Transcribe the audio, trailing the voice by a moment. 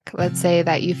let's say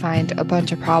that you find a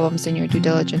bunch of problems in your due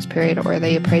diligence period or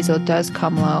the appraisal does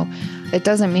come low, it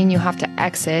doesn't mean you have to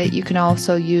exit. You can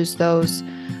also use those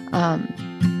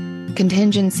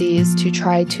contingencies to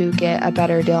try to get a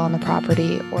better deal on the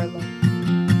property or loan.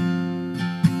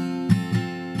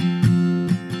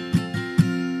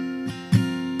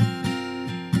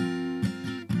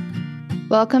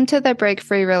 Welcome to the Break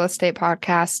Free Real Estate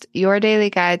Podcast, your daily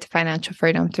guide to financial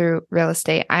freedom through real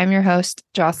estate. I'm your host,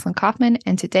 Jocelyn Kaufman,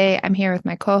 and today I'm here with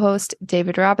my co-host,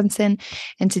 David Robinson.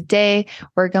 And today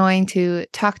we're going to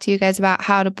talk to you guys about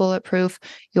how to bulletproof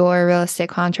your real estate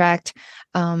contract,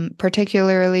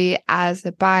 particularly as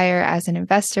a buyer, as an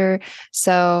investor.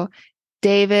 So,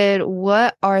 David,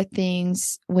 what are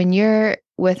things when you're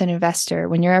with an investor,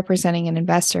 when you're representing an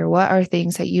investor, what are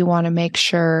things that you want to make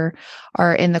sure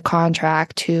are in the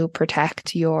contract to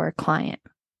protect your client?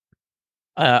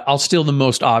 I'll steal the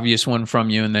most obvious one from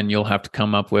you, and then you'll have to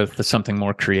come up with something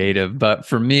more creative. But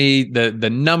for me, the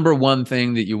number one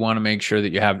thing that you want to make sure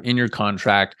that you have in your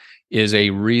contract is a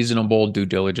reasonable due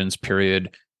diligence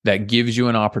period that gives you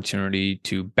an opportunity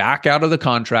to back out of the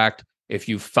contract if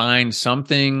you find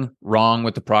something wrong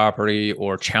with the property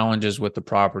or challenges with the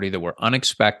property that were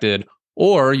unexpected,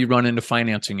 or you run into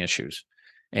financing issues.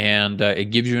 And it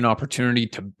gives you an opportunity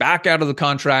to back out of the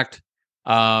contract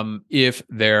if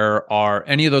there are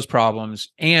any of those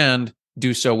problems, and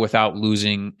do so without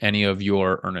losing any of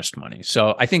your earnest money.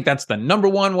 So I think that's the number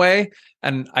one way.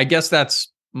 And I guess that's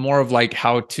more of like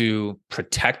how to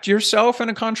protect yourself in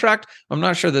a contract. I'm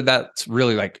not sure that that's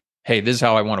really like, hey, this is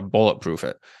how I want to bulletproof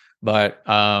it. But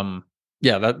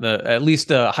at least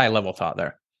a high level thought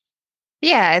there.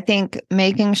 Yeah, I think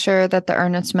making sure that the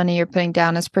earnest money you're putting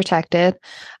down is protected,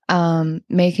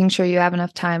 making sure you have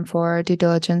enough time for due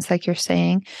diligence, like you're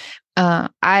saying.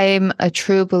 I'm a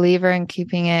true believer in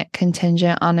keeping it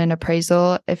contingent on an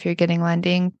appraisal if you're getting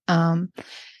lending,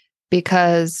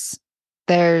 because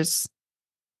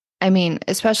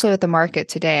especially with the market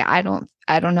today, I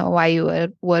don't know why you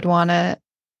would want to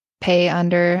pay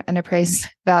under an appraised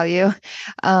value.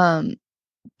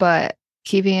 But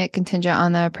keeping it contingent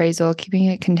on the appraisal, keeping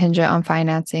it contingent on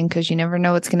financing, because you never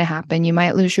know what's going to happen. You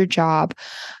might lose your job.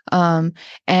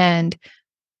 And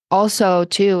also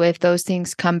too, if those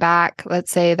things come back,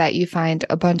 let's say that you find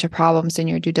a bunch of problems in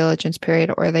your due diligence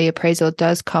period or the appraisal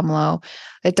does come low,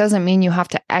 it doesn't mean you have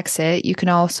to exit. You can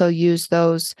also use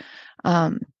those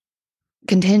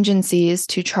contingencies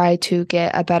to try to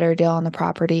get a better deal on the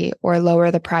property or lower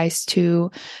the price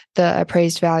to the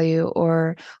appraised value,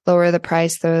 or lower the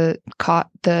price, the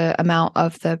amount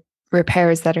of the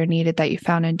repairs that are needed that you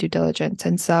found in due diligence.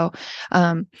 And so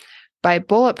by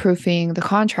bulletproofing the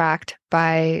contract,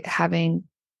 by having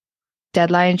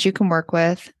deadlines you can work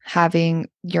with, having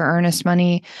your earnest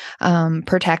money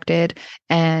protected,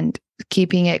 and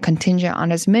keeping it contingent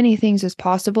on as many things as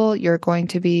possible, you're going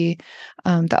to be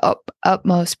the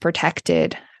utmost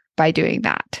protected by doing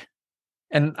that.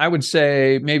 And I would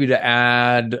say, maybe to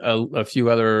add a few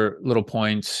other little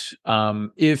points,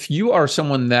 if you are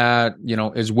someone that,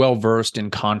 is well versed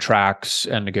in contracts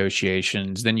and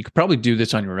negotiations, then you could probably do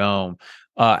this on your own.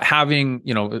 Having,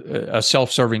 a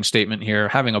self-serving statement here,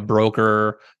 having a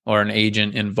broker or an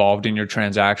agent involved in your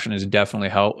transaction is definitely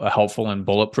helpful in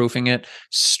bulletproofing it.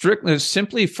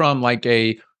 Simply from like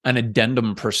an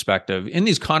addendum perspective. In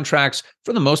these contracts,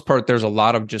 for the most part, there's a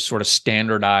lot of just sort of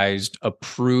standardized,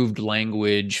 approved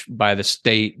language by the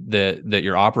state that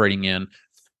you're operating in.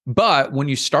 But when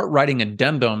you start writing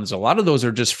addendums, a lot of those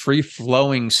are just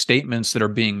free-flowing statements that are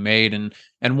being made. And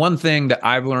one thing that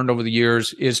I've learned over the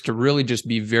years is to really just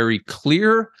be very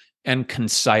clear and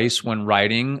concise when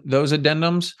writing those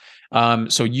addendums.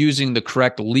 So using the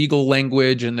correct legal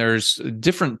language, and there's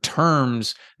different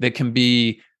terms that can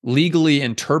be legally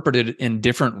interpreted in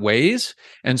different ways.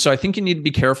 And so I think you need to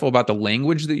be careful about the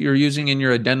language that you're using in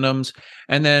your addendums.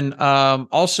 And then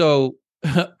also,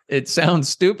 it sounds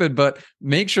stupid, but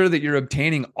make sure that you're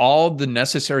obtaining all the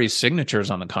necessary signatures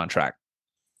on the contract.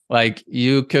 Like,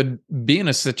 you could be in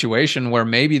a situation where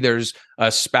maybe there's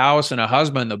a spouse and a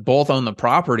husband that both own the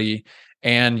property,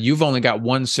 and you've only got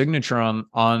one signature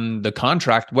on the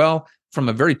contract. Well, from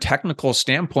a very technical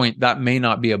standpoint, that may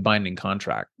not be a binding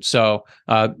contract. So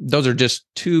those are just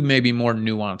two maybe more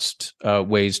nuanced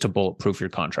ways to bulletproof your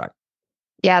contract.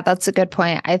 Yeah, that's a good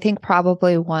point. I think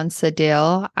probably once a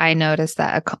deal, I noticed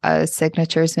that a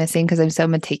signature is missing because I'm so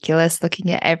meticulous looking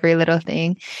at every little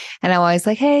thing. And I'm always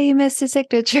like, hey, you missed a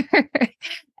signature.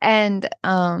 And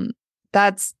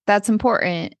that's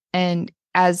important. And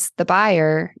as the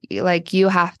buyer, like, you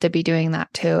have to be doing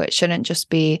that too. It shouldn't just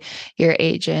be your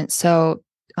agent. So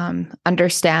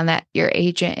understand that your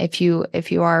agent, if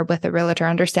you are with a realtor,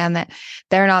 understand that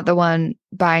they're not the one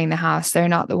buying the house. They're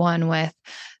not the one with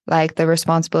like the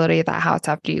responsibility of that house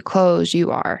after you close.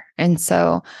 You are. And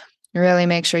so really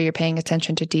make sure you're paying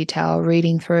attention to detail,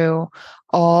 reading through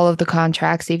all of the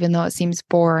contracts, even though it seems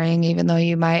boring, even though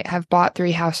you might have bought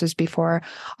 3 houses before.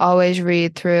 Always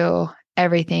read through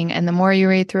everything. And the more you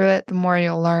read through it, the more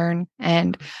you'll learn.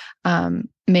 And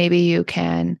maybe you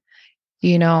can,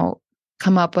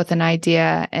 come up with an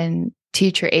idea and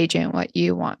teach your agent what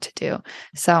you want to do.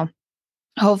 So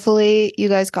hopefully you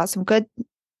guys got some good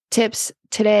tips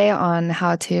today on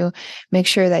how to make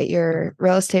sure that your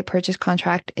real estate purchase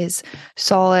contract is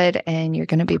solid and you're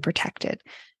going to be protected.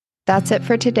 That's it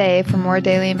for today. For more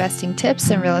daily investing tips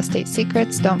and real estate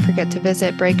secrets, don't forget to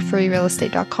visit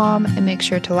breakfreerealestate.com and make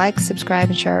sure to like, subscribe,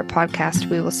 and share our podcast.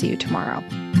 We will see you tomorrow.